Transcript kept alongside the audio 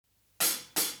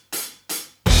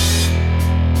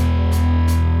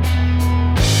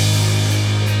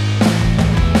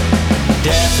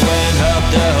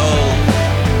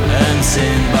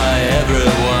seen by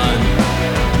everyone.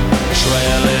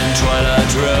 Trailing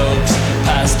twilight robes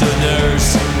past the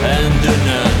nurse and the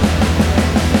nun.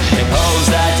 He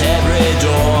paused at every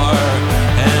door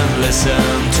and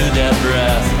listened to the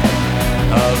breath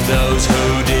of those who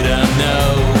didn't know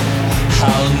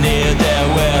how near they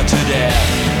were to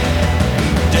death.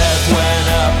 Death went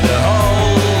up the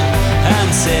hole,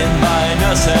 unseen by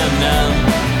nurse and nun.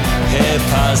 He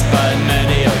passed by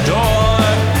many a door,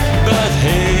 but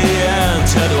he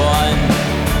entered one.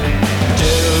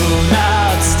 Do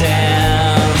not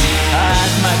stand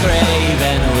at my grave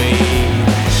and weep.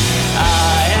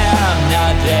 I am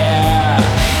not there,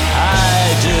 I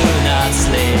do not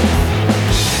sleep.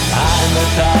 I'm the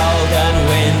cold and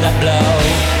wind that blow,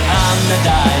 I'm the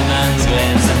diamonds,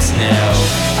 glints and snow.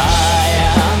 I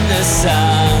am the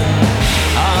sun,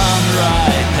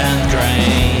 unripe and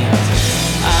green.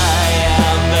 I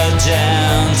am the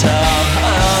gentle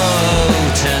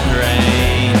autumn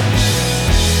rain.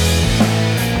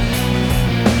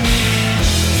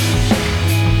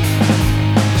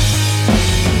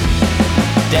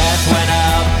 Death went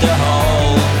up the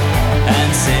hole,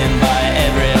 unseen by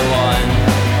everyone.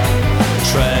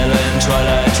 Trailing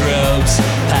twilight robes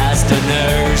past the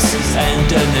nurse and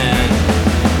the nun.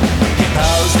 He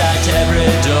paused at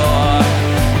every door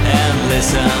and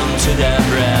listened to the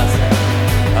breath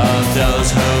of those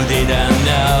who didn't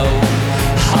know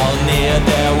how near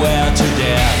they were to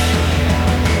death.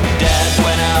 Death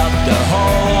went up the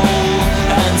hole,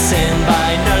 unseen by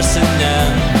nurse and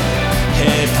nun.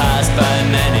 He passed by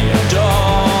many a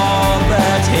door,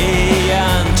 but he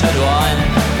entered one.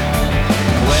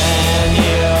 When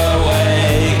you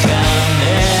awaken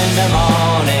in the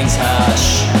morning's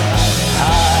hush,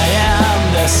 I am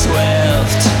the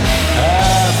swift,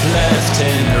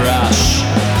 uplifting rush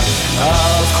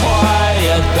of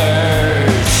quiet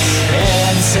birds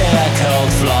in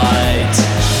circled flight.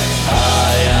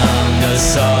 I am the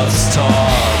soft star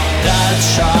that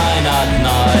shine at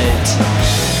night.